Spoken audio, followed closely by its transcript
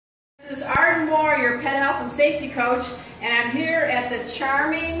This is Arden Moore, your pet health and safety coach, and I'm here at the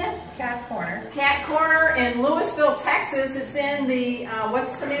charming Cat Corner in Louisville, Texas. It's in the,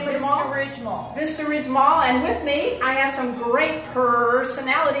 what's the name of the mall? Vista Ridge Mall. Vista Ridge Mall. And with me, I have some great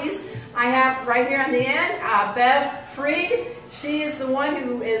personalities. I have right here on the end, Bev Freed. She is the one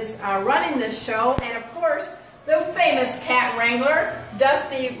who is running this show. And of course, the famous cat wrangler,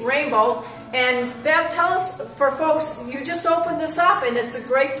 Dusty Rainbow. And Bev, tell us, for folks, you just opened this up and it's a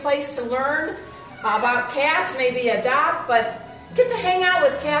great place to learn about cats, maybe adopt, but get to hang out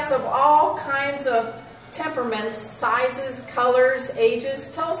with cats of all kinds of temperaments, sizes, colors,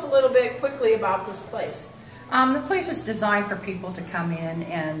 ages. Tell us a little bit quickly about this place. The place is designed for people to come in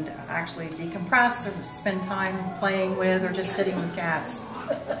and actually decompress or spend time playing with or just sitting with cats.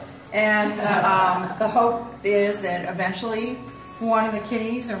 And the hope is that eventually one of the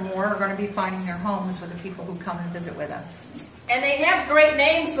kitties or more are going to be finding their homes with the people who come and visit with us. And they have great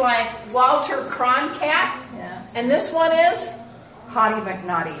names like Walter Croncat. Yeah. And this one is? Hottie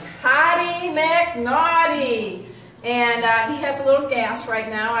McNaughty. Hottie McNaughty. And he has a little gas right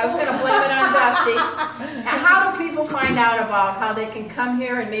now. I was going to blame it on Dusty. And how do people find out about how they can come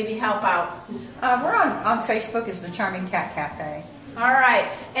here and maybe help out? We're on Facebook as the Charming Cat Cafe. All right,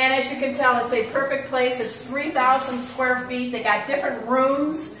 and as you can tell, it's a perfect place. It's 3,000 square feet. They got different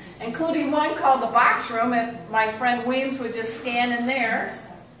rooms, including one called the box room, if my friend Weems would just scan in there.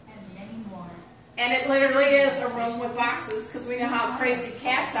 And many more. And it literally is a room with boxes, because we know how crazy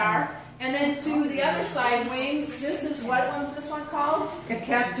cats are. And then to the other side, Weems, this is, what one's this one called? If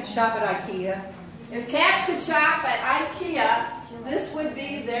cats could shop at IKEA. If cats could shop at IKEA, this would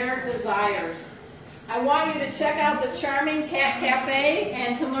be their desires. I want you to check out the Charming Cat Cafe,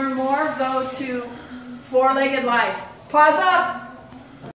 and to learn more, go to 4-Legged Life. Pause up.